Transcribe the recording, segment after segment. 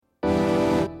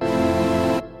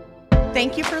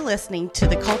Thank you for listening to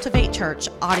the Cultivate Church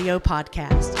audio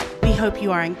podcast. We hope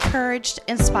you are encouraged,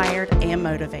 inspired, and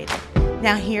motivated.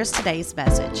 Now here's today's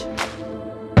message.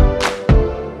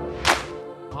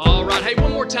 All right. Hey,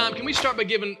 one more time. Can we start by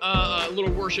giving a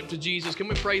little worship to Jesus? Can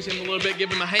we praise him a little bit?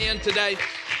 Give him a hand today.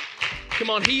 Come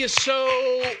on, he is so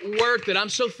worth it. I'm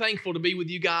so thankful to be with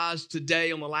you guys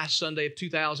today on the last Sunday of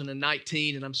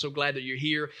 2019, and I'm so glad that you're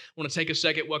here. I want to take a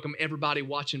second, welcome everybody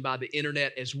watching by the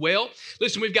internet as well.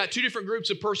 Listen, we've got two different groups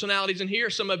of personalities in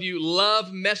here. Some of you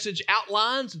love message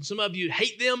outlines, and some of you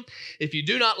hate them. If you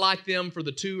do not like them, for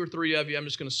the two or three of you, I'm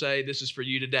just going to say this is for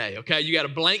you today, okay? You got a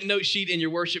blank note sheet in your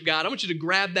worship guide. I want you to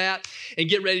grab that and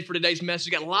get ready for today's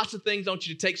message. Got lots of things. I want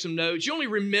you to take some notes. You only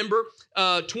remember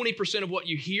 20% of what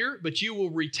you hear, but you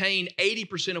will retain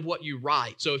 80% of what you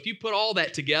write. So if you put all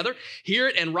that together, hear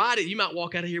it and write it, you might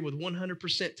walk out of here with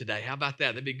 100% today. How about that?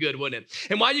 That'd be good, wouldn't it?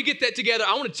 And while you get that together,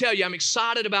 I want to tell you, I'm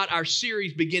excited about our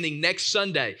series beginning next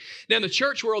Sunday. Now, in the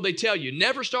church world, they tell you,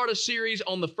 never start a series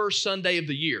on the first Sunday of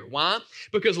the year. Why?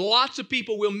 Because lots of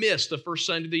people will miss the first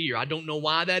Sunday of the year. I don't know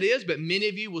why that is, but many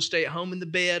of you will stay at home in the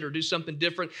bed or do something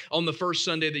different on the first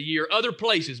Sunday of the year. Other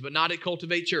places, but not at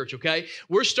Cultivate Church, okay?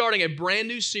 We're starting a brand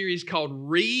new series called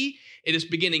It is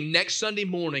beginning next Sunday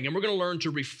morning, and we're going to learn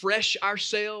to refresh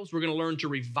ourselves. We're going to learn to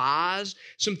revise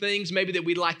some things maybe that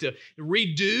we'd like to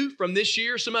redo from this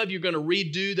year. Some of you are going to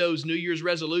redo those New Year's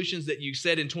resolutions that you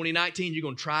said in 2019. You're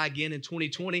going to try again in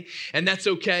 2020, and that's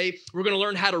okay. We're going to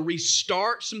learn how to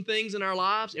restart some things in our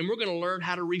lives, and we're going to learn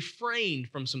how to refrain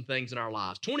from some things in our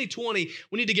lives. 2020,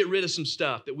 we need to get rid of some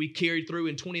stuff that we carried through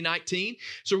in 2019,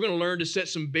 so we're going to learn to set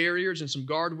some barriers and some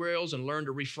guardrails and learn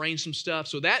to refrain some stuff.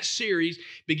 So that series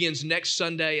begins next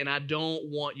Sunday, and I don't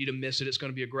want you to miss it. It's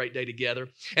going to be a great day together.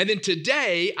 And then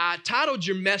today, I titled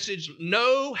your message,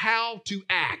 Know How to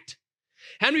Act.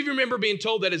 How many of you remember being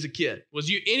told that as a kid? Was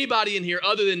you anybody in here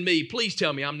other than me? Please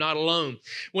tell me I'm not alone.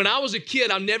 When I was a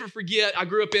kid, I'll never forget, I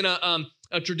grew up in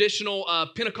a traditional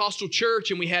Pentecostal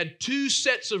church, and we had two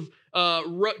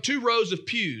rows of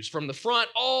pews from the front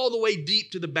all the way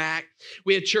deep to the back.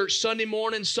 We had church Sunday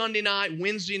morning, Sunday night,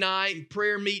 Wednesday night,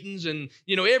 prayer meetings, and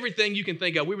everything you can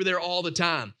think of. We were there all the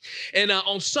time. And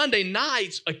on Sunday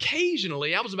nights,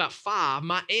 occasionally, I was about 5,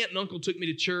 my aunt and uncle took me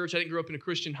to church. I didn't grow up in a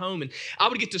Christian home, and I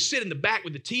would get to sit in the back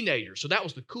with the teenagers. So that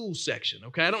was the cool section,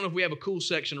 okay? I don't know if we have a cool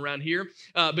section around here,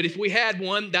 but if we had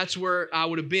one, that's where I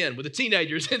would have been, with the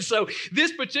teenagers. And so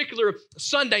this particular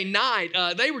Sunday night,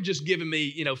 they were just giving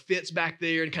me, fits back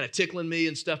there and kind of tickling me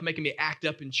and stuff, making me act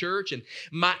up in church. And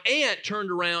my aunt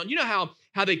turned around. You know how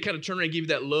they kind of turn around and give you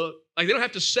that look? Like they don't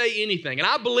have to say anything. And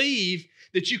I believe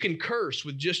that you can curse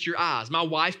with just your eyes. My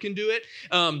wife can do it.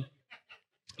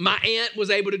 My aunt was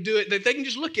able to do it. They can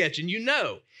just look at you and you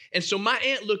know. And so my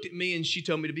aunt looked at me and she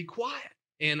told me to be quiet.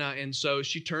 And so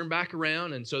she turned back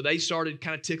around, and so they started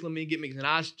kind of tickling me, getting me, and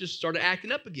I just started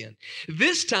acting up again.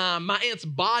 This time, my aunt's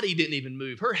body didn't even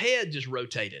move. Her head just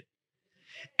rotated.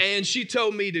 And she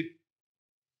told me to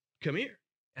come here.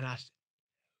 And I said,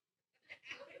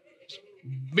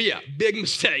 yeah, big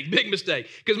mistake.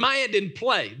 Because my aunt didn't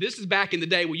play. This is back in the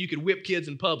day where you could whip kids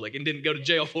in public and didn't go to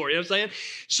jail for it. You know what I'm saying?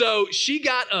 So she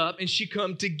got up and she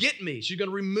come to get me. She's going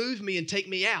to remove me and take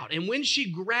me out. And when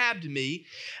she grabbed me,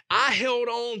 I held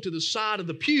on to the side of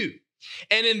the pew.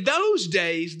 And in those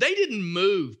days, they didn't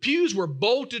move. Pews were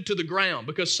bolted to the ground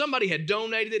because somebody had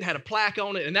donated it, had a plaque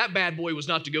on it, and that bad boy was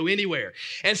not to go anywhere.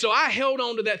 And so I held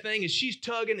on to that thing, and she's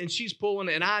tugging, and she's pulling,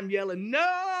 and I'm yelling,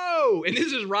 no! And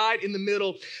this is right in the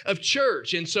middle of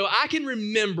church. And so I can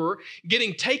remember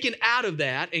getting taken out of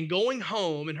that and going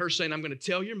home, and her saying, I'm going to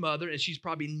tell your mother, and she's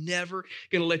probably never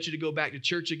going to let you to go back to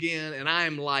church again. And I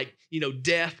am like,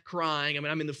 death crying. I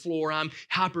mean, I'm in the floor, I'm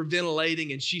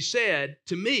hyperventilating. And she said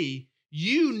to me,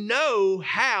 you know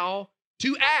how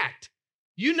to act.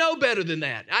 You know better than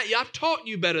that. I've taught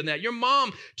you better than that. Your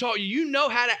mom taught you. You know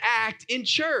how to act in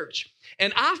church.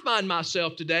 And I find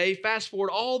myself today, fast forward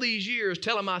all these years,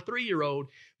 telling my 3-year-old,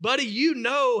 buddy, you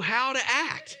know how to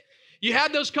act. You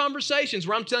have those conversations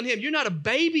where I'm telling him, you're not a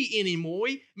baby anymore.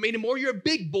 You're a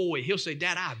big boy. He'll say,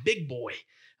 Dad, I'm a big boy.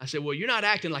 I said, well, you're not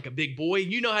acting like a big boy.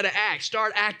 You know how to act.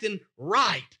 Start acting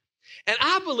right. And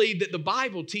I believe that the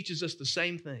Bible teaches us the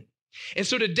same thing. And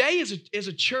so today as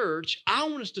a church, I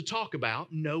want us to talk about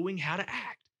knowing how to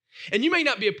act. And you may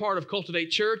not be a part of Cultivate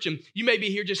Church, and you may be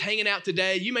here just hanging out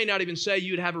today. You may not even say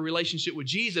you would have a relationship with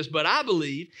Jesus, but I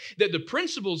believe that the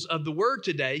principles of the Word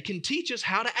today can teach us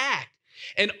how to act.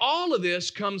 And all of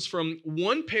this comes from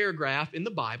one paragraph in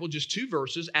the Bible, just 2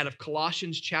 verses out of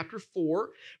Colossians chapter 4,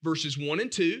 verses 1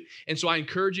 and 2. And so I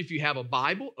encourage you, if you have a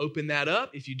Bible, open that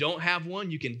up. If you don't have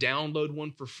one, you can download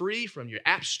one for free from your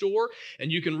app store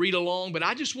and you can read along. But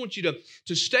I just want you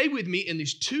to stay with me in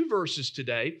these 2 verses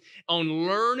today on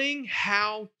learning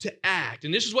how to act.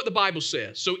 And this is what the Bible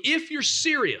says. So if you're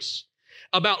serious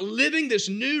about living this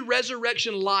new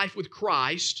resurrection life with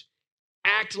Christ,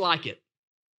 act like it.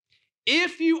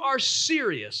 If you are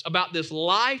serious about this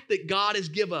life that God has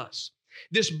given us,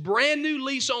 this brand new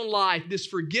lease on life, this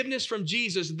forgiveness from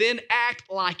Jesus, then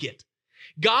act like it.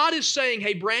 God is saying,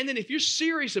 hey, Brandon, if you're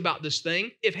serious about this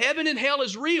thing, if heaven and hell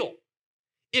is real,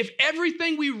 if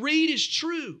everything we read is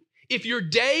true, if your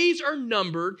days are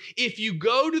numbered, if you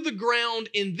go to the ground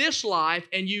in this life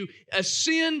and you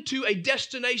ascend to a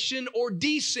destination or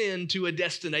descend to a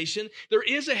destination, there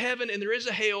is a heaven and there is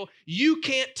a hell. You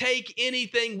can't take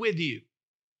anything with you.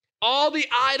 All the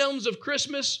items of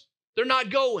Christmas, they're not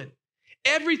going.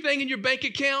 Everything in your bank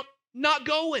account, not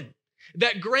going.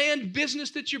 That grand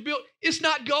business that you built, it's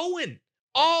not going.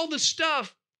 All the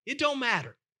stuff, it don't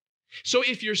matter. So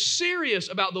if you're serious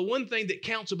about the one thing that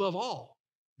counts above all,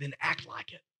 then act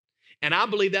like it. And I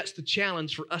believe that's the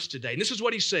challenge for us today. And this is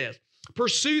what he says.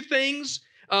 Pursue things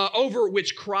over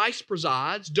which Christ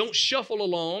presides. Don't shuffle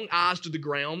along, eyes to the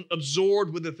ground,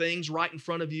 absorbed with the things right in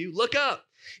front of you. Look up.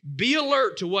 Be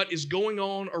alert to what is going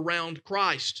on around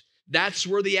Christ. That's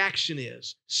where the action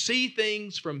is. See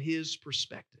things from his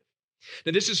perspective.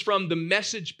 Now, this is from the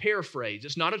Message paraphrase.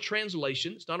 It's not a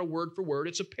translation. It's not a word for word.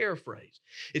 It's a paraphrase.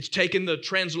 It's taking the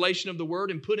translation of the word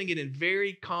and putting it in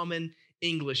very common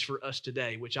English for us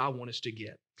today, which I want us to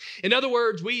get. In other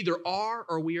words, we either are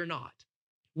or we are not.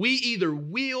 We either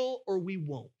will or we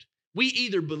won't. We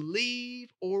either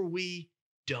believe or we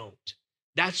don't.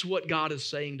 That's what God is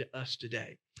saying to us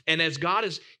today. And as God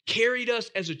has carried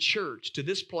us as a church to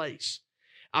this place,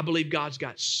 I believe God's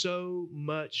got so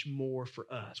much more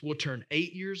for us. We'll turn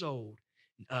 8 years old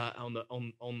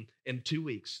in 2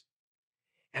 weeks.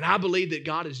 And I believe that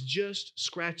God is just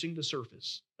scratching the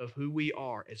surface of who we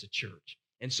are as a church.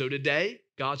 And so today,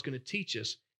 God's going to teach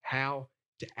us how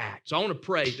to act. So I want to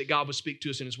pray that God will speak to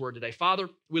us in his word today. Father,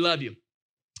 we love you.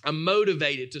 I'm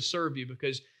motivated to serve you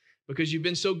because you've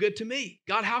been so good to me.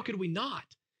 God, how could we not?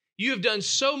 You have done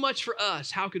so much for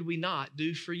us. How could we not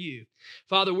do for you?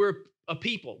 Father, we're a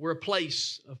people. We're a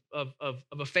place of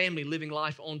a family living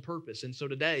life on purpose. And so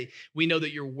today, we know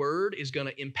that your word is going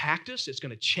to impact us. It's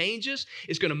going to change us.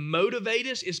 It's going to motivate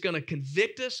us. It's going to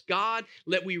convict us. God,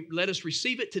 let us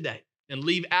receive it today and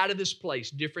leave out of this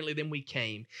place differently than we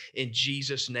came. In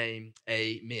Jesus' name,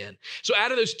 amen. So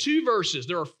out of those 2 verses,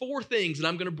 there are 4 things that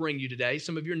I'm going to bring you today.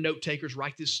 Some of your note takers,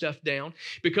 write this stuff down,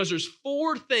 because there's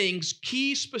 4 things,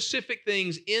 key specific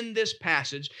things in this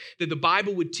passage that the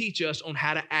Bible would teach us on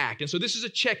how to act. And so this is a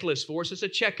checklist for us. It's a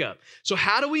checkup. So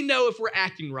how do we know if we're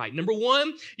acting right? Number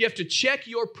 1, you have to check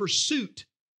your pursuit.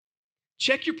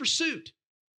 Check your pursuit.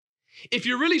 If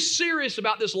you're really serious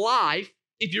about this life,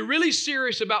 if you're really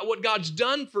serious about what God's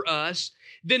done for us,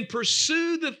 then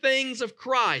pursue the things of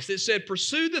Christ. It said,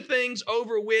 pursue the things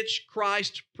over which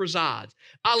Christ presides.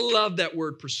 I love that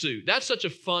word, pursue. That's such a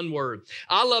fun word.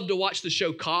 I love to watch the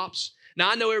show Cops. Now,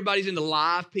 I know everybody's into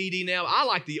live PD now. I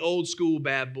like the old school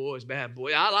bad boys.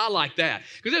 I like that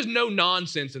because there's no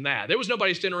nonsense in that. There was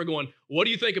nobody standing around going, what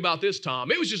do you think about this,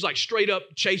 Tom? It was just like straight up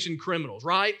chasing criminals,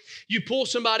 right? You pull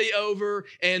somebody over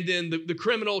and then the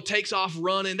criminal takes off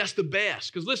running. That's the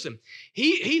best because listen,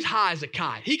 he's high as a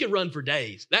kite. He can run for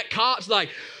days. That cop's like,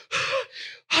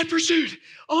 hot pursuit,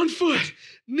 on foot,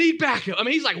 need backup. I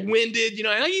mean, he's like winded,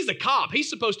 and he's a cop. He's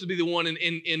supposed to be the one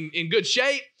in good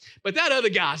shape. But that other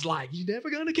guy's like, you're never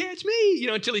going to catch me,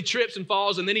 until he trips and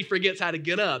falls and then he forgets how to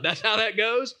get up. That's how that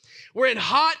goes. We're in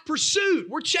hot pursuit.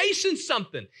 We're chasing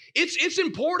something. It's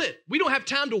important. We don't have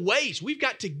time to waste. We've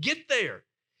got to get there.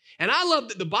 And I love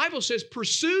that the Bible says,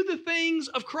 pursue the things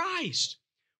of Christ.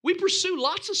 We pursue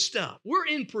lots of stuff. We're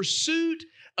in pursuit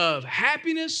of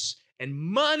happiness and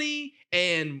money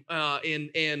and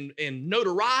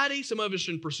notoriety. Some of us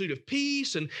are in pursuit of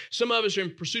peace, and some of us are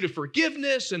in pursuit of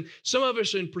forgiveness, and some of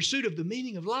us are in pursuit of the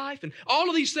meaning of life, and all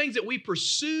of these things that we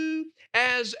pursue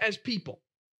as people.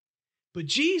 But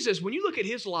Jesus, when you look at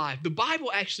his life, the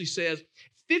Bible actually says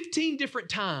 15 different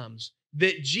times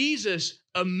that Jesus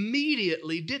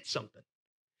immediately did something.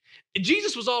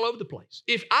 Jesus was all over the place.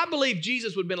 If I believe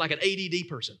Jesus would have been like an ADD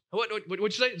person. What'd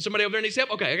you say? Somebody over there needs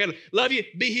help? Okay, I got to love you,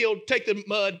 be healed, take the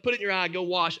mud, put it in your eye, go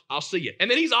wash, I'll see you. And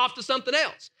then he's off to something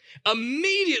else.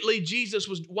 Immediately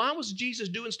why was Jesus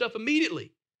doing stuff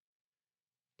immediately?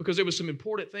 Because there was some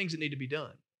important things that need to be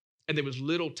done. and there was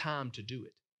little time to do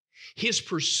it. His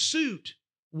pursuit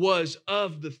was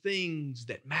of the things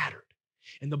that mattered.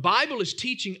 And the Bible is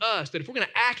teaching us that if we're going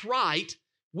to act right,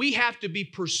 we have to be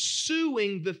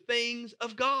pursuing the things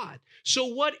of God. So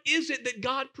what is it that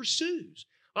God pursues?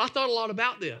 Well, I thought a lot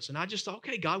about this, and I just thought,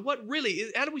 okay, God,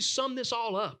 how do we sum this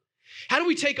all up? How do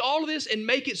we take all of this and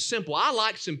make it simple? I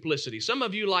like simplicity. Some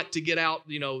of you like to get out,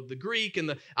 the Greek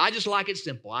I just like it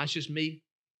simple. That's just me.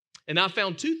 And I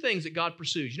found two things that God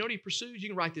pursues. You know what He pursues? You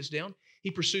can write this down.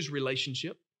 He pursues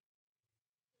relationship.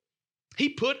 He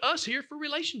put us here for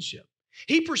relationship.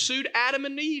 He pursued Adam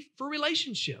and Eve for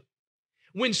relationship.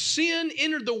 When sin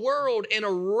entered the world and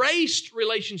erased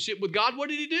relationship with God, what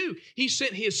did He do? He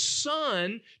sent His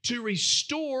Son to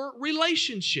restore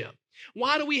relationship.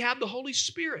 Why do we have the Holy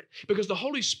Spirit? Because the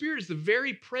Holy Spirit is the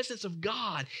very presence of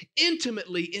God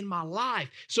intimately in my life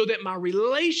so that my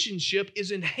relationship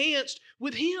is enhanced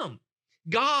with Him.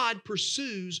 God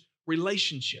pursues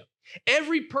relationship.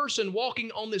 Every person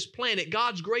walking on this planet,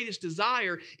 God's greatest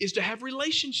desire is to have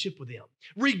relationship with Him,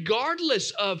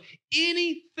 regardless of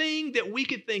anything that we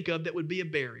could think of that would be a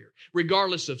barrier,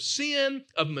 regardless of sin,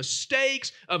 of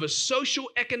mistakes, of a social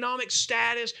economic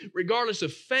status, regardless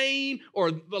of fame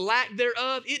or the lack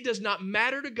thereof. It does not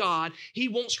matter to God. He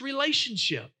wants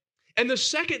relationship. And the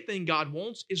second thing God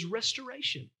wants is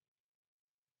restoration.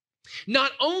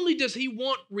 Not only does He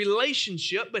want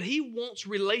relationship, but He wants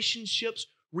relationships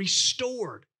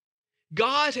restored.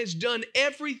 God has done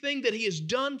everything that He has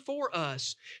done for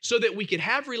us so that we could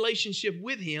have relationship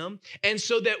with Him and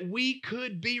so that we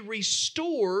could be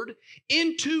restored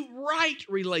into right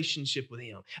relationship with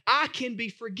Him. I can be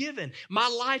forgiven. My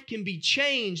life can be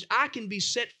changed. I can be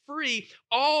set free,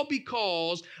 all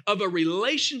because of a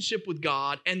relationship with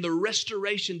God and the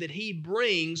restoration that He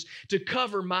brings to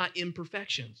cover my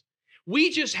imperfections.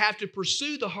 We just have to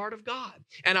pursue the heart of God.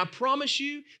 And I promise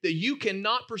you that you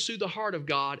cannot pursue the heart of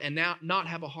God and not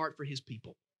have a heart for His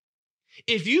people.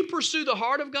 If you pursue the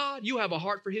heart of God, you have a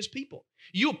heart for His people.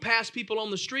 You'll pass people on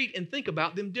the street and think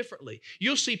about them differently.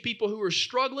 You'll see people who are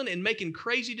struggling and making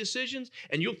crazy decisions,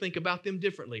 and you'll think about them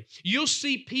differently. You'll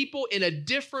see people in a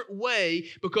different way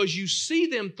because you see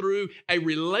them through a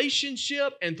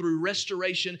relationship and through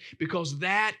restoration, because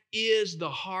that is the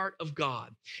heart of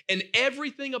God. And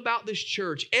everything about this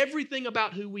church, everything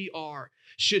about who we are,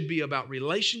 should be about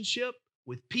relationship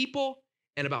with people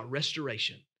and about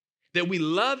restoration. That we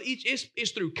love each,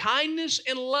 it's through kindness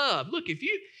and love. Look,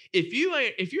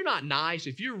 if you're not nice,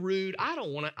 if you're rude, I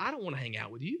don't want to hang out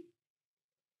with you.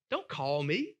 Don't call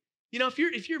me.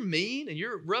 If you're mean and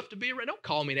you're rough to be around, don't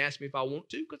call me and ask me if I want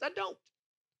to, because I don't.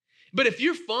 But if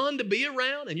you're fun to be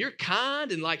around and you're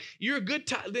kind and like you're a good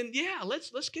time, then yeah,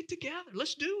 let's get together.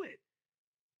 Let's do it.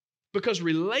 Because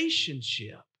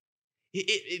relationship,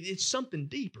 it's something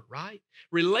deeper, right?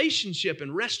 Relationship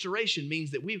and restoration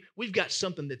means that we've got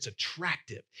something that's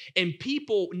attractive, and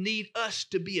people need us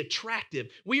to be attractive.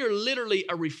 We are literally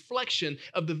a reflection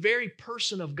of the very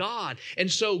person of God,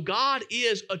 and so God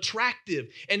is attractive.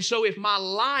 And so if my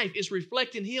life is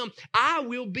reflecting Him, I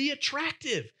will be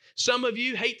attractive. Some of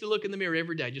you hate to look in the mirror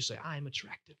every day. Just say, I am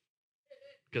attractive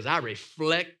because I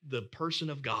reflect the person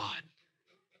of God.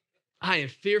 I am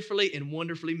fearfully and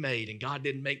wonderfully made, and God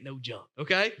didn't make no junk,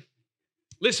 okay?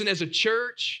 Listen, as a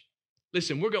church,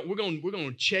 we're going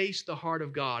to chase the heart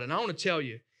of God. And I want to tell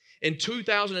you, in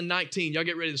 2019, y'all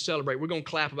get ready to celebrate. We're going to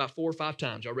clap about 4 or 5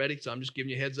 times. Y'all ready? So I'm just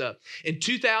giving you a heads up. In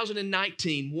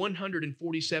 2019,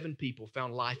 147 people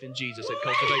found life in Jesus at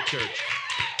Cultivate Church.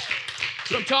 That's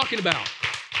what I'm talking about.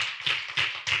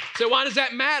 So why does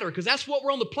that matter? Because that's what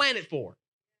we're on the planet for.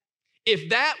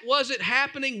 If that wasn't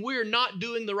happening, we're not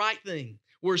doing the right thing.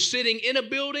 We're sitting in a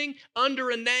building, under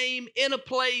a name, in a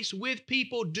place with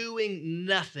people doing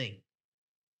nothing.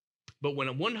 But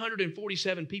when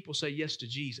 147 people say yes to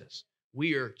Jesus,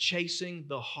 we are chasing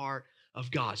the heart of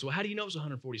God. So how do you know it's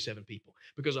 147 people?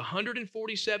 Because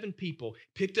 147 people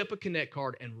picked up a Connect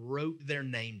card and wrote their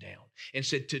name down and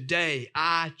said, today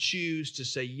I choose to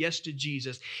say yes to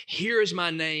Jesus. Here is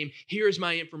my name. Here is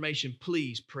my information.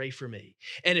 Please pray for me.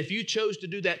 And if you chose to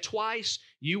do that twice,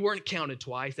 you weren't counted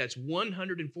twice. That's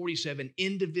 147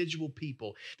 individual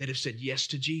people that have said yes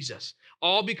to Jesus.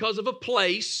 All because of a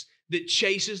place that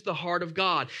chases the heart of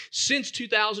God. Since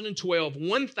 2012,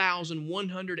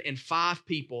 1,105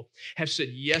 people have said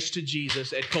yes to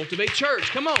Jesus at Cultivate Church.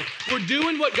 Come on, we're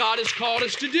doing what God has called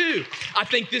us to do. I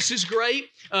think this is great.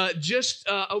 Just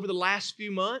over the last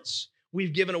few months,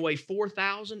 we've given away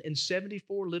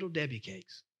 4,074 Little Debbie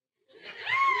cakes.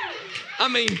 I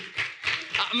mean,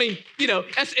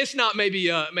 it's not maybe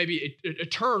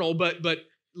eternal, but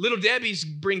Little Debbie's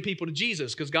bring people to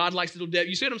Jesus because God likes Little Debbie.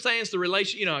 You see what I'm saying? It's the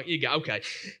relation, you go, okay.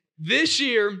 This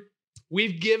year,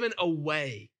 we've given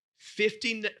away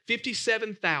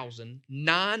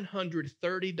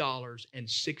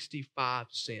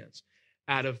 $57,930.65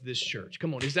 out of this church.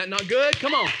 Come on, is that not good?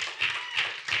 Come on.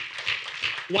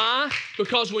 Why?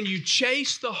 Because when you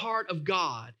chase the heart of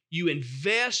God, you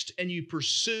invest and you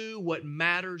pursue what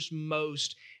matters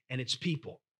most, and it's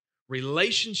people.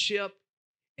 Relationship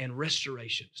and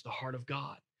restoration is the heart of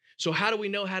God. So how do we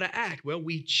know how to act? Well,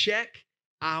 we check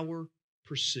our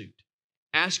pursuit.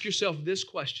 Ask yourself this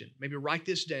question. Maybe write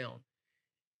this down.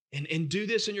 And do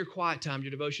this in your quiet time,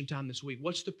 your devotion time this week.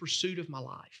 What's the pursuit of my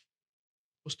life?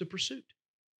 What's the pursuit?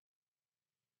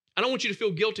 I don't want you to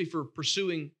feel guilty for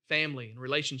pursuing family and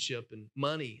relationship and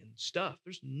money and stuff.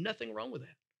 There's nothing wrong with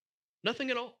that. Nothing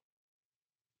at all.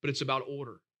 But it's about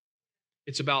order.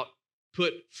 It's about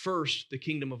put first the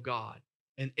kingdom of God,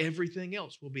 and everything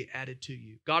else will be added to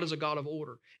you. God is a God of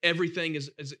order. Everything is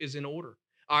in order.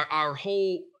 Our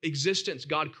whole existence,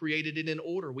 God created it in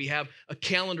order. We have a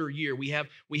calendar year. We have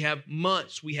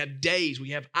months. We have days. We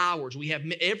have hours. We have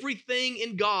everything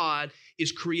in God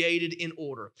is created in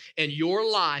order. And your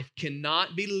life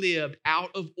cannot be lived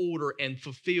out of order and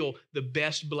fulfill the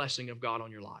best blessing of God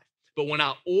on your life. But when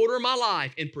I order my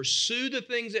life and pursue the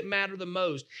things that matter the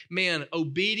most, man,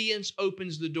 obedience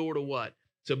opens the door to what?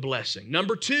 To blessing.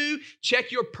 Number 2, check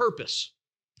your purpose.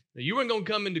 Now, you weren't going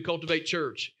to come into Cultivate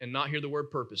Church and not hear the word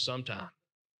purpose sometime.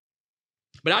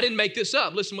 But I didn't make this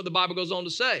up. Listen what the Bible goes on to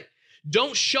say.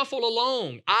 Don't shuffle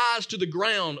along, eyes to the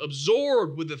ground,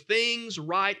 absorbed with the things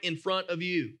right in front of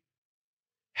you.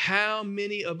 How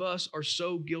many of us are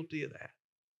so guilty of that?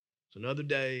 It's another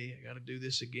day. I got to do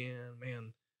this again.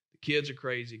 Man, the kids are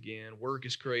crazy again. Work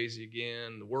is crazy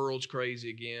again. The world's crazy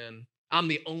again. I'm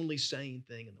the only sane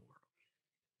thing in the world.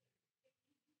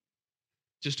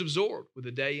 Just absorbed with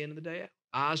the day in and the day out.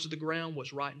 Eyes to the ground,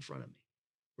 what's right in front of me.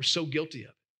 We're so guilty of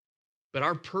it. But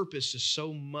our purpose is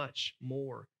so much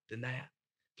more than that.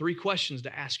 3 questions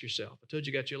to ask yourself. I told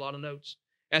you, got you a lot of notes.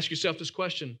 Ask yourself this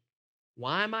question: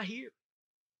 why am I here?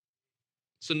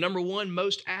 It's the number 1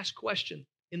 most asked question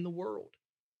in the world.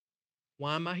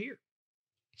 Why am I here?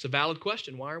 It's a valid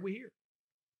question. Why are we here?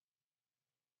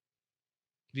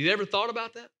 Have you ever thought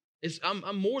about that?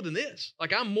 I'm more than this.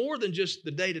 Like, I'm more than just the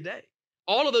day-to-day.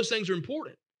 All of those things are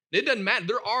important. It doesn't matter.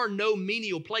 There are no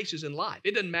menial places in life.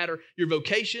 It doesn't matter your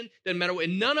vocation, doesn't matter what,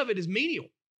 and none of it is menial.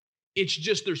 It's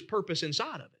just there's purpose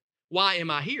inside of it. Why am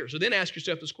I here? So then ask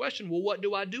yourself this question: well, what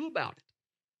do I do about it?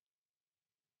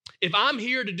 If I'm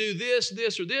here to do this,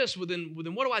 or this, well, then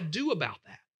what do I do about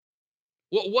that?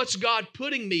 What's God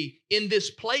putting me in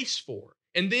this place for?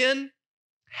 And then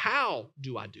how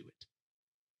do I do it?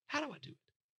 How do I do it?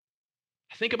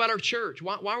 Think about our church.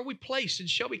 Why are we placed in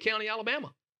Shelby County,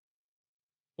 Alabama?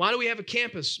 Why do we have a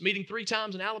campus meeting 3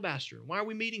 times in Alabaster? Why are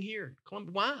we meeting here in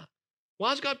Columbia? Why?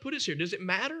 Why has God put us here? Does it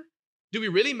matter? Do we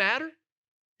really matter?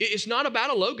 It's not about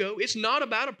a logo. It's not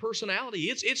about a personality.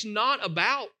 It's not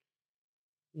about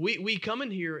we come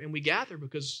in here and we gather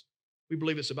because we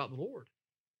believe it's about the Lord.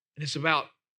 And it's about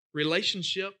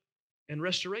relationship and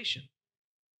restoration.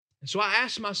 And so I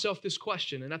asked myself this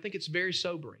question, and I think it's very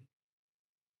sobering.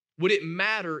 Would it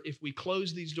matter if we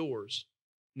close these doors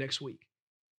next week?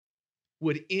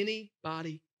 Would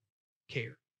anybody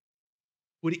care?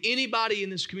 Would anybody in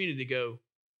this community go,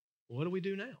 well, what do we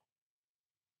do now?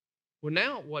 Well,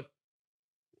 now what?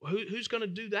 Who's going to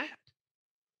do that?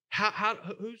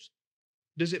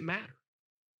 Does it matter?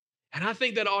 And I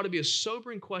think that ought to be a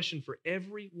sobering question for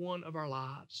every one of our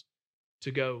lives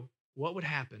to go, what would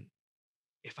happen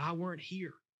if I weren't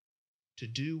here to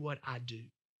do what I do?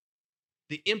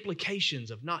 The implications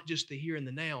of not just the here and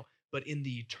the now, but in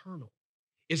the eternal.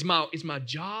 Is my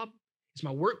job, is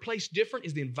my workplace different?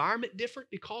 Is the environment different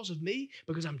because of me?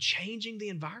 Because I'm changing the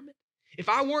environment? If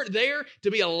I weren't there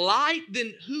to be a light,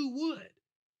 then who would?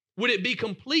 Would it be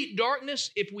complete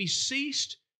darkness if we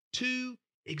ceased to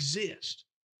exist?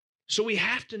 So we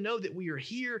have to know that we are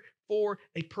here for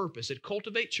a purpose. At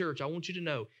Cultivate Church, I want you to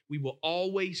know we will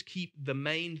always keep the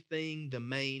main thing the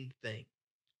main thing.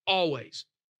 Always.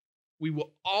 We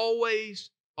will always.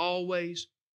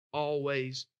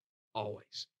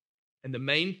 And the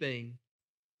main thing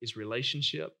is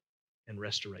relationship and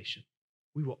restoration.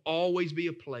 We will always be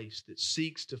a place that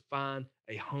seeks to find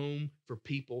a home for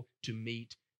people to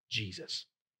meet Jesus.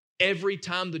 Every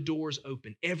time the doors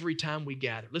open, every time we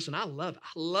gather. Listen, I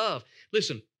love.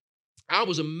 Listen, I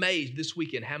was amazed this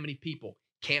weekend how many people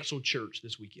canceled church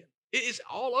this weekend. It's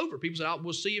all over. People said,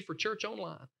 we'll see you for church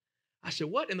online. I said,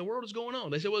 what in the world is going on?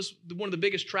 They said, well, it's one of the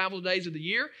biggest travel days of the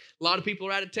year. A lot of people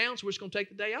are out of town, so we're just going to take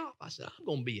the day off. I said, I'm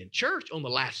going to be in church on the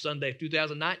last Sunday of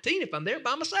 2019 if I'm there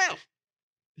by myself.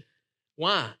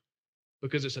 Why?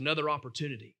 Because it's another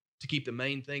opportunity to keep the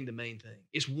main thing the main thing.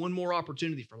 It's one more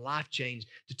opportunity for life change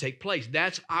to take place.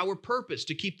 That's our purpose,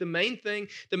 to keep the main thing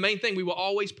the main thing. We will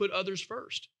always put others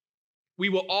first. We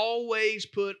will always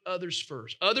put others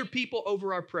first. Other people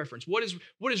over our preference. What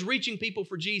is reaching people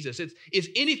for Jesus? It's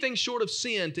anything short of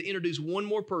sin to introduce one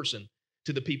more person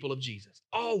to the people of Jesus.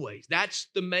 Always. That's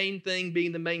the main thing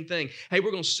being the main thing. Hey,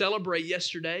 we're going to celebrate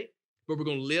yesterday, but we're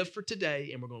going to live for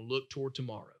today, and we're going to look toward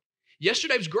tomorrow.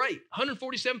 Yesterday was great.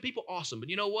 147 people, awesome. But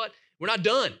you know what? We're not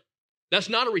done. That's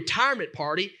not a retirement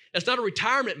party. That's not a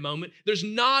retirement moment. There's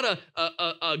not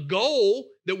a goal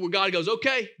that where God goes,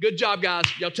 okay, good job, guys.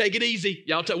 Y'all take it easy.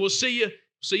 We'll see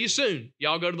you soon.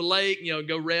 Y'all go to the lake,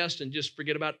 go rest and just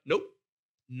forget about it. Nope,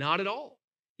 not at all.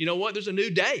 You know what? There's a new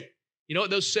day. You know what?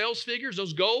 Those sales figures,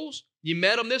 those goals, you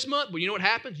met them this month, but you know what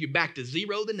happens? You're back to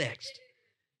zero the next.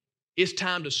 It's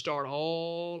time to start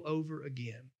all over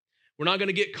again. We're not going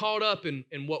to get caught up in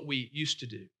what we used to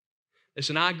do.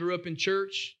 Listen, I grew up in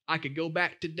church. I could go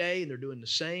back today and they're doing the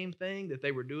same thing that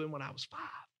they were doing when I was 5.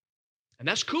 And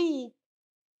that's cool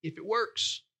if it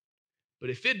works. But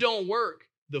if it don't work,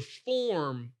 the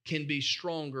form can be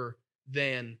stronger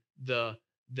than the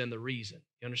reason.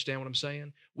 You understand what I'm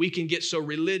saying? We can get so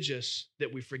religious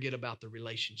that we forget about the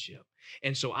relationship.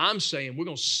 And so I'm saying we're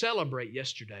going to celebrate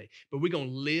yesterday, but we're going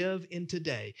to live in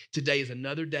today. Today is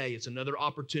another day. It's another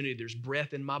opportunity. There's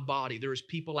breath in my body. There's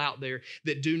people out there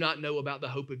that do not know about the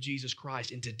hope of Jesus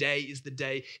Christ. And today is the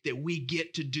day that we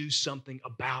get to do something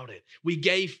about it. We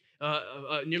gave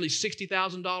nearly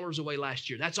 $60,000 away last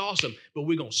year. That's awesome. But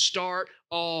we're going to start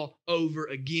all over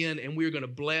again, and we're going to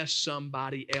bless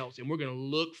somebody else. And we're going to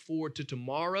look forward to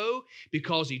tomorrow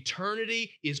because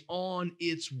eternity is on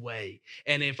its way.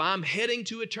 And if I'm heading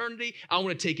to eternity, I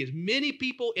want to take as many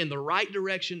people in the right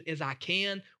direction as I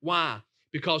can. Why?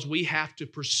 Because we have to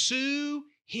pursue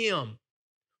Him,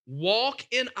 walk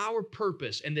in our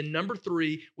purpose. And then number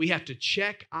 3, we have to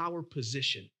check our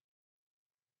position.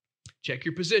 Check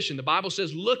your position. The Bible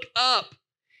says, look up,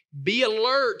 be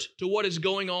alert to what is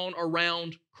going on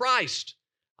around Christ.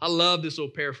 I love this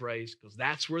little paraphrase because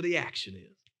that's where the action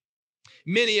is.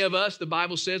 Many of us, the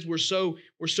Bible says, we're so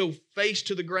face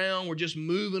to the ground, we're just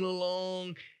moving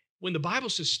along. When the Bible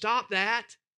says stop that,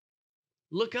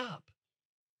 look up,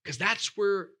 because that's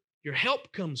where your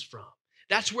help comes from.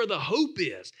 That's where the hope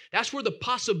is. That's where the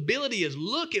possibility is.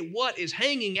 Look at what is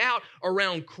hanging out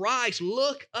around Christ.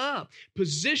 Look up.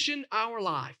 Position our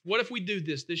life. What if we do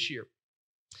this year?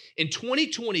 In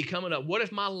 2020 coming up, what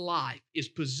if my life is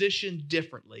positioned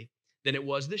differently than it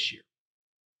was this year?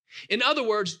 In other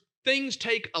words, things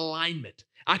take alignment.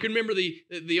 I can remember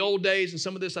the old days, and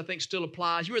some of this I think still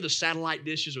applies. You remember the satellite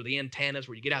dishes or the antennas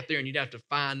where you get out there and you'd have to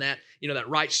find that, that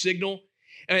right signal,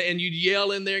 and you'd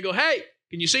yell in there and go, hey,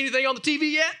 can you see anything on the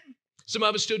TV yet? Some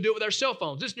of us still do it with our cell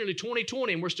phones. This is nearly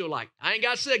 2020, and we're still like, I ain't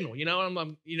got signal.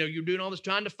 You're doing all this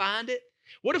trying to find it.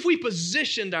 What if we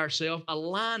positioned ourselves,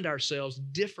 aligned ourselves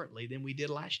differently than we did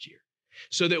last year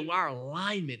so that our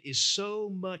alignment is so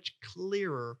much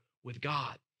clearer with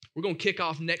God? We're going to kick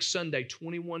off next Sunday,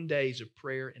 21 days of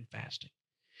prayer and fasting.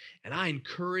 And I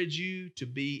encourage you to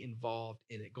be involved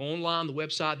in it. Go online, the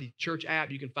website, the church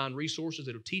app. You can find resources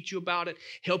that will teach you about it,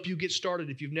 help you get started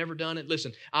if you've never done it.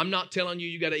 Listen, I'm not telling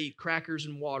you got to eat crackers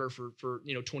and water for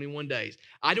 21 days.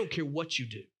 I don't care what you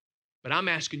do. But I'm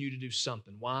asking you to do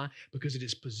something. Why? Because it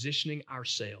is positioning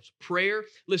ourselves. Prayer,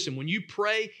 listen, when you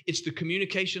pray, it's the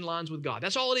communication lines with God.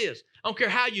 That's all it is. I don't care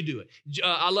how you do it.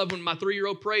 I love when my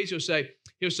 3-year-old prays, he'll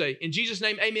say, in Jesus'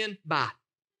 name, amen, bye.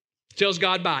 Tells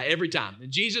God bye every time. In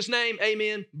Jesus' name,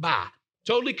 amen, bye.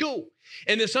 Totally cool.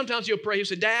 And then sometimes he'll pray, he'll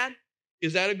say, Dad,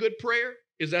 is that a good prayer?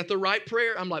 Is that the right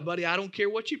prayer? I'm like, buddy, I don't care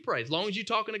what you pray. As long as you're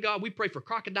talking to God, we pray for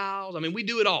crocodiles. We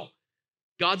do it all.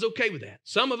 God's okay with that.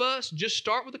 Some of us just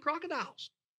start with the crocodiles.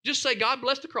 Just say, God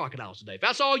bless the crocodiles today. If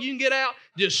that's all you can get out,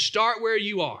 just start where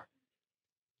you are.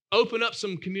 Open up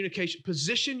some communication.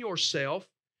 Position yourself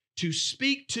to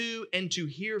speak to and to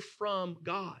hear from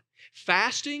God.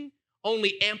 Fasting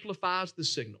only amplifies the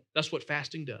signal. That's what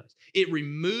fasting does. It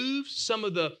removes some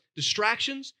of the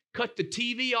distractions, cut the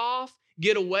TV off,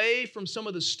 get away from some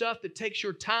of the stuff that takes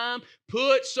your time.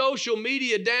 Put social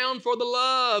media down for the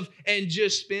love and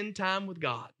just spend time with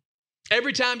God.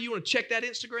 Every time you want to check that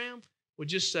Instagram, well,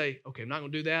 just say, okay, I'm not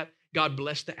going to do that. God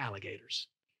bless the alligators.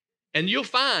 And you'll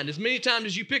find as many times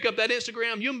as you pick up that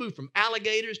Instagram, you'll move from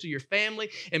alligators to your family.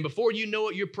 And before you know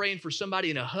it, you're praying for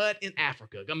somebody in a hut in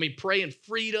Africa. Praying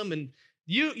freedom, and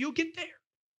you'll get there.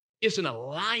 It's an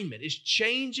alignment. It's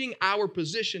changing our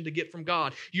position to get from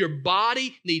God. Your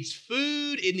body needs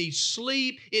food. It needs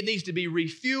sleep. It needs to be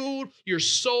refueled. Your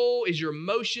soul is your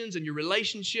emotions and your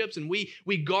relationships, and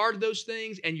we guard those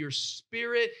things, and your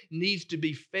spirit needs to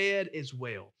be fed as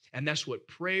well. And that's what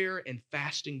prayer and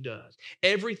fasting does.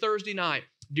 Every Thursday night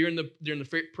during the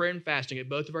prayer and fasting at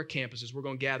both of our campuses, we're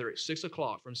going to gather at 6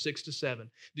 o'clock from 6 to 7.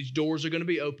 These doors are going to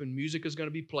be open. Music is going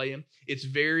to be playing. It's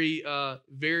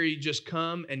very just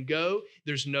come and go.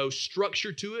 There's no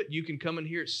structure to it. You can come in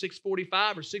here at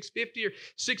 6:45 or 6:50 or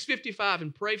 6:55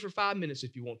 and pray for 5 minutes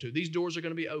if you want to. These doors are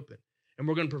going to be open. And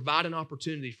we're going to provide an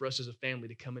opportunity for us as a family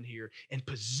to come in here and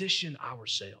position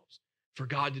ourselves for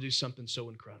God to do something so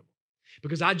incredible.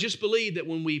 Because I just believe that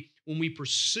when we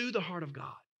pursue the heart of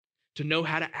God, to know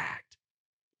how to act,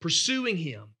 pursuing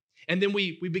Him, and then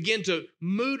we begin to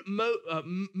move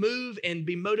and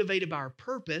be motivated by our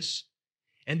purpose,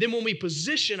 and then when we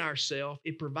position ourselves,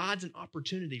 it provides an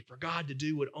opportunity for God to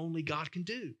do what only God can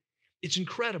do. It's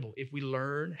incredible if we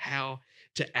learn how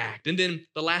to act. And then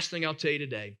the last thing I'll tell you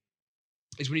today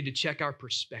is we need to check our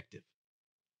perspective,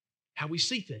 how we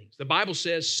see things. The Bible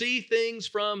says, see things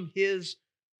from His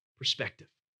perspective.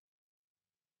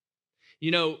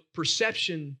 You know,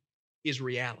 perception is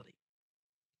reality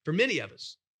for many of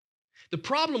us. The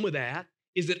problem with that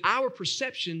is that our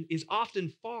perception is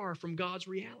often far from God's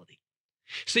reality.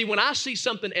 See, when I see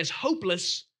something as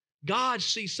hopeless, God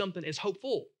sees something as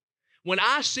hopeful. When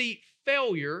I see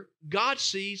failure, God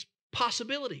sees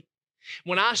possibility.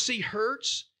 When I see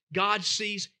hurts, God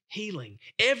sees healing.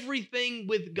 Everything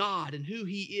with God and who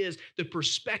He is, the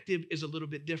perspective is a little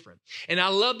bit different. And I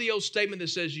love the old statement that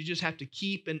says you just have to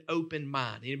keep an open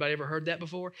mind. Anybody ever heard that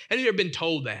before? Have you ever been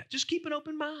told that? Just keep an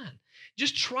open mind.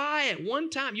 Just try it one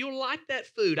time. You'll like that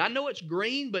food. I know it's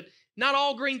green, but not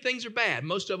all green things are bad.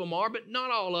 Most of them are, but not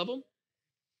all of them.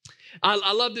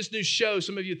 I love this new show.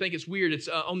 Some of you think it's weird. It's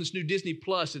on this new Disney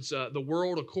Plus. It's The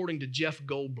World According to Jeff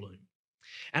Goldblum.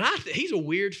 And he's a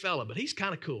weird fella, but he's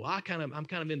kind of cool. I'm kind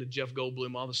of into Jeff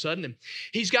Goldblum all of a sudden. And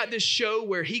he's got this show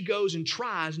where he goes and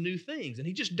tries new things. And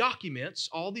he just documents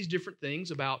all these different things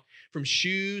about from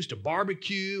shoes to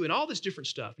barbecue and all this different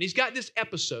stuff. And he's got this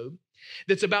episode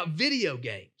that's about video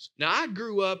games. Now, I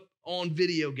grew up on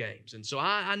video games. And so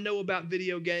I know about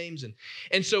video games.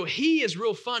 And so he is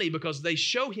real funny because they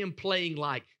show him playing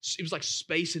it was like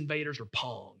Space Invaders or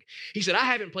Pong. He said, I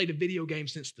haven't played a video game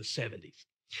since the 70s.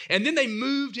 And then they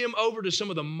moved him over to some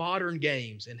of the modern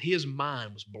games, and his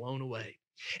mind was blown away.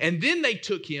 And then they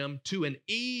took him to an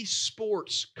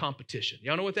esports competition.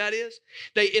 Y'all know what that is?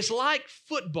 It's like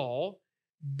football,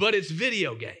 but it's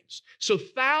video games. So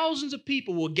thousands of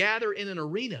people will gather in an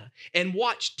arena and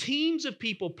watch teams of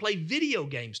people play video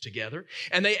games together.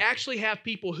 And they actually have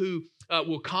people who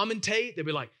will commentate. They'll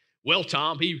be like, well,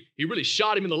 Tom, he really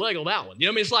shot him in the leg on that one. You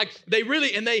know what I mean? It's like they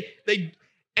really,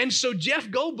 and so Jeff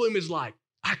Goldblum is like,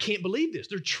 I can't believe this.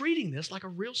 They're treating this like a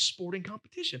real sporting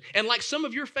competition. And like some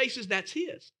of your faces, that's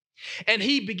his. And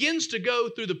he begins to go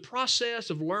through the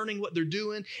process of learning what they're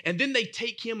doing. And then they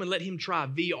take him and let him try a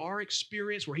VR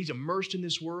experience where he's immersed in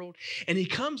this world. And he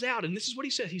comes out, and this is what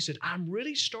he said. He said, I'm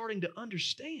really starting to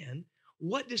understand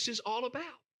what this is all about.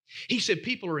 He said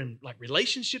people are in like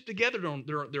relationship together.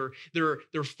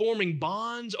 They're forming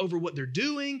bonds over what they're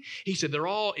doing. He said they're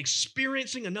all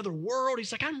experiencing another world.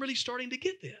 He's like, I'm really starting to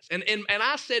get this. And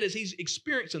I said, as he's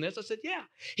experiencing this, I said, yeah.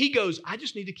 He goes, I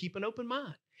just need to keep an open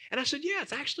mind. And I said, yeah,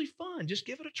 it's actually fun. Just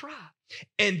give it a try.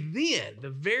 And then the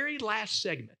very last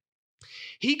segment,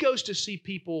 he goes to see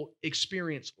people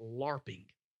experience LARPing.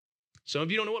 Some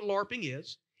of you don't know what LARPing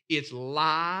is. It's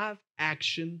live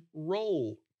action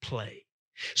role play.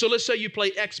 So let's say you play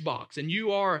Xbox and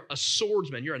you are a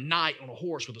swordsman. You're a knight on a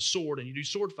horse with a sword and you do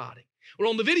sword fighting. Well,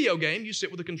 on the video game, you sit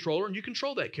with a controller and you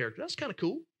control that character. That's kind of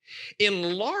cool. In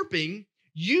LARPing,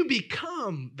 you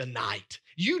become the knight.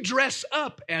 You dress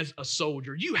up as a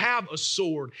soldier. You have a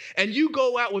sword and you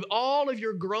go out with all of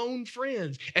your grown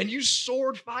friends and you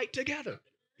sword fight together.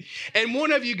 And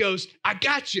one of you goes, I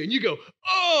got you. And you go,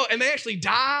 oh, and they actually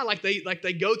die like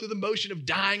they go through the motion of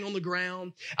dying on the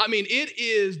ground. I mean, it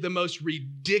is the most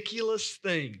ridiculous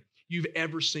thing you've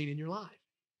ever seen in your life.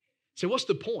 So what's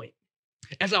the point?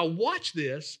 As I watch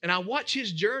this and I watch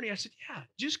his journey, I said, yeah,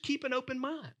 just keep an open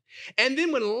mind. And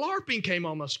then when LARPing came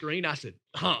on my screen, I said,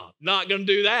 not going to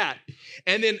do that.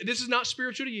 And then this is not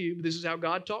spiritual to you, but this is how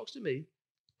God talks to me.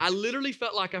 I literally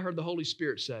felt like I heard the Holy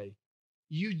Spirit say,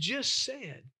 you just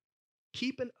said,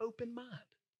 keep an open mind.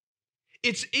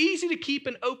 It's easy to keep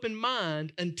an open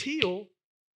mind until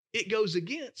it goes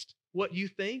against what you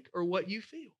think or what you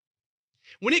feel.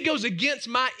 When it goes against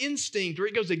my instinct or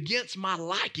it goes against my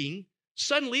liking,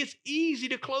 Suddenly it's easy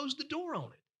to close the door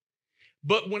on it.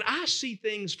 But when I see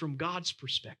things from God's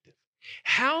perspective,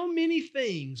 how many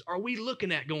things are we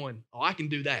looking at going, oh, I can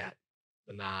do that.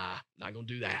 But nah, not going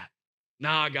to do that.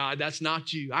 Nah, God, that's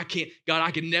not you. I can't. God,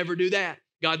 I can never do that.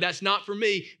 God, that's not for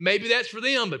me. Maybe that's for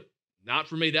them, but not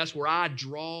for me. That's where I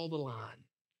draw the line.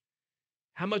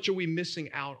 How much are we missing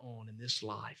out on in this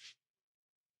life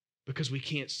because we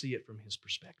can't see it from His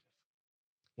perspective?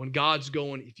 When God's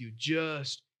going, if you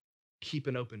just keep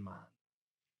an open mind,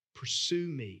 pursue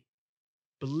me,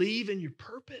 believe in your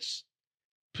purpose,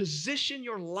 position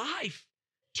your life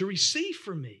to receive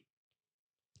from me.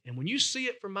 And when you see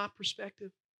it from my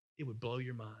perspective, it would blow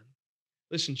your mind.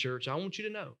 Listen, church, I want you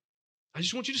to know. I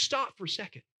just want you to stop for a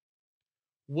second.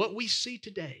 What we see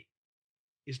today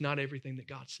is not everything that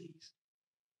God sees.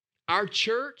 Our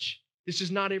church, this is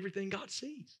not everything God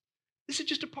sees. This is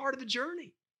just a part of the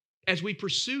journey. As we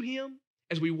pursue Him,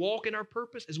 as we walk in our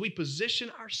purpose, as we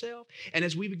position ourselves, and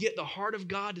as we get the heart of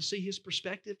God to see His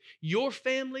perspective, your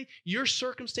family, your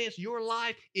circumstance, your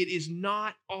life, it is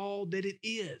not all that it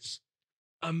is.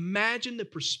 Imagine the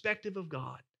perspective of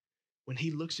God when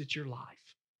He looks at your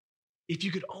life. If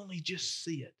you could only just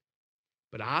see it.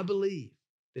 But I believe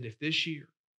that if this year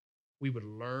we would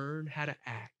learn how to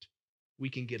act, we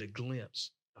can get a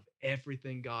glimpse of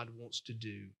everything God wants to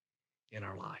do in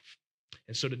our life.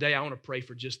 And so today I want to pray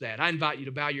for just that. I invite you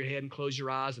to bow your head and close your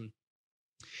eyes. And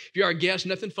if you're our guest,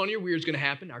 nothing funny or weird is going to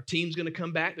happen. Our team's going to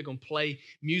come back. They're going to play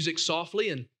music softly.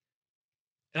 And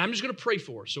I'm just going to pray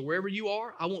for us. So wherever you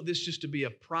are, I want this just to be a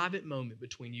private moment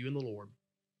between you and the Lord.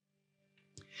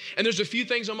 And there's a few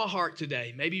things on my heart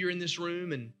today. Maybe you're in this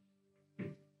room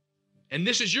and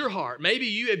this is your heart. Maybe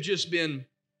you have just been,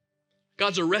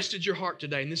 God's arrested your heart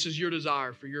today, and this is your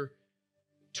desire for your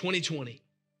 2020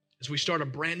 as we start a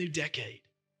brand new decade.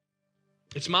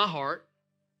 It's my heart,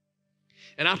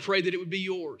 and I pray that it would be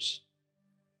yours.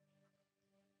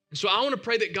 And so I want to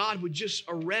pray that God would just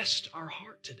arrest our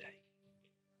heart today,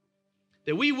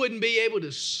 that we wouldn't be able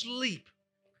to sleep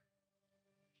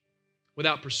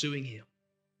without pursuing Him.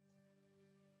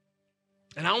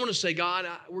 And I want to say, God,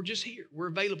 we're just here. We're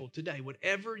available today.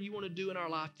 Whatever you want to do in our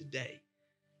life today,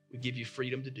 we give you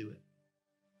freedom to do it.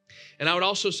 And I would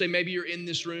also say maybe you're in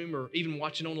this room or even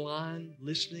watching online,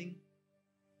 listening,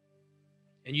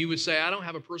 and you would say, I don't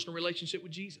have a personal relationship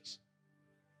with Jesus.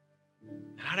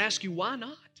 And I'd ask you, why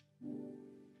not?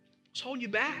 What's holding you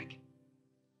back?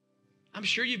 I'm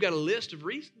sure you've got a list of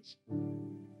reasons.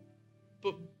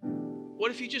 But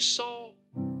what if you just saw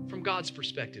from God's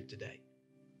perspective today?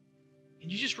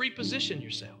 And you just reposition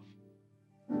yourself.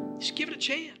 Just give it a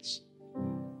chance.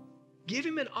 Give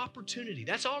Him an opportunity.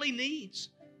 That's all He needs.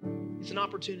 It's an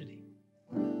opportunity.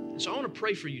 And so I want to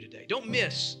pray for you today. Don't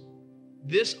miss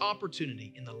this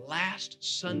opportunity in the last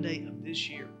Sunday of this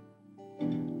year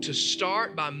to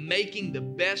start by making the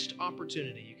best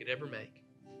opportunity you could ever make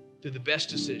through the best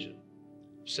decision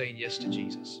of saying yes to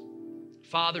Jesus.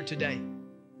 Father, today,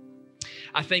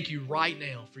 I thank you right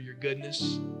now for your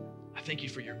goodness. I thank you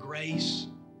for your grace.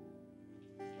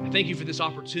 I thank you for this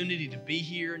opportunity to be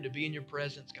here and to be in your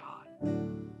presence, God.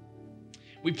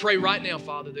 We pray right now,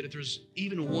 Father, that if there's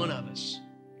even one of us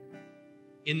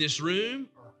in this room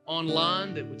or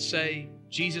online that would say,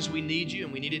 Jesus, we need you,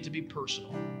 and we need it to be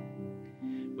personal.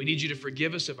 We need you to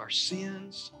forgive us of our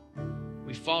sins.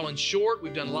 We've fallen short.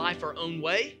 We've done life our own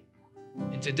way.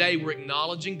 And today we're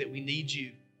acknowledging that we need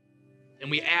you.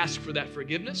 And we ask for that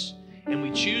forgiveness. And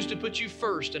we choose to put you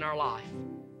first in our life,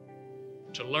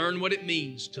 to learn what it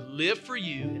means to live for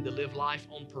you and to live life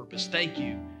on purpose. Thank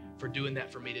you for doing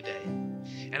that for me today.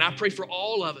 And I pray for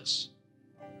all of us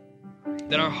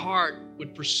that our heart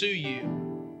would pursue you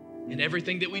in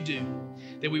everything that we do,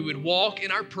 that we would walk in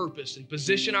our purpose and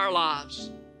position our lives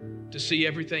to see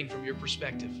everything from your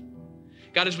perspective.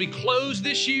 God, as we close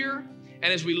this year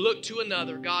and as we look to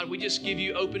another, God, we just give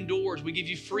you open doors. We give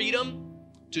you freedom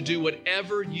to do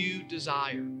whatever you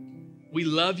desire. We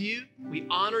love you, we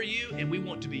honor you, and we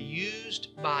want to be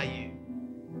used by you.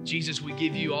 Jesus, we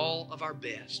give you all of our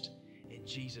best. In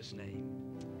Jesus' name,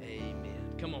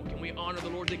 amen. Come on, can we honor the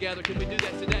Lord together? Can we do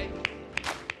that today?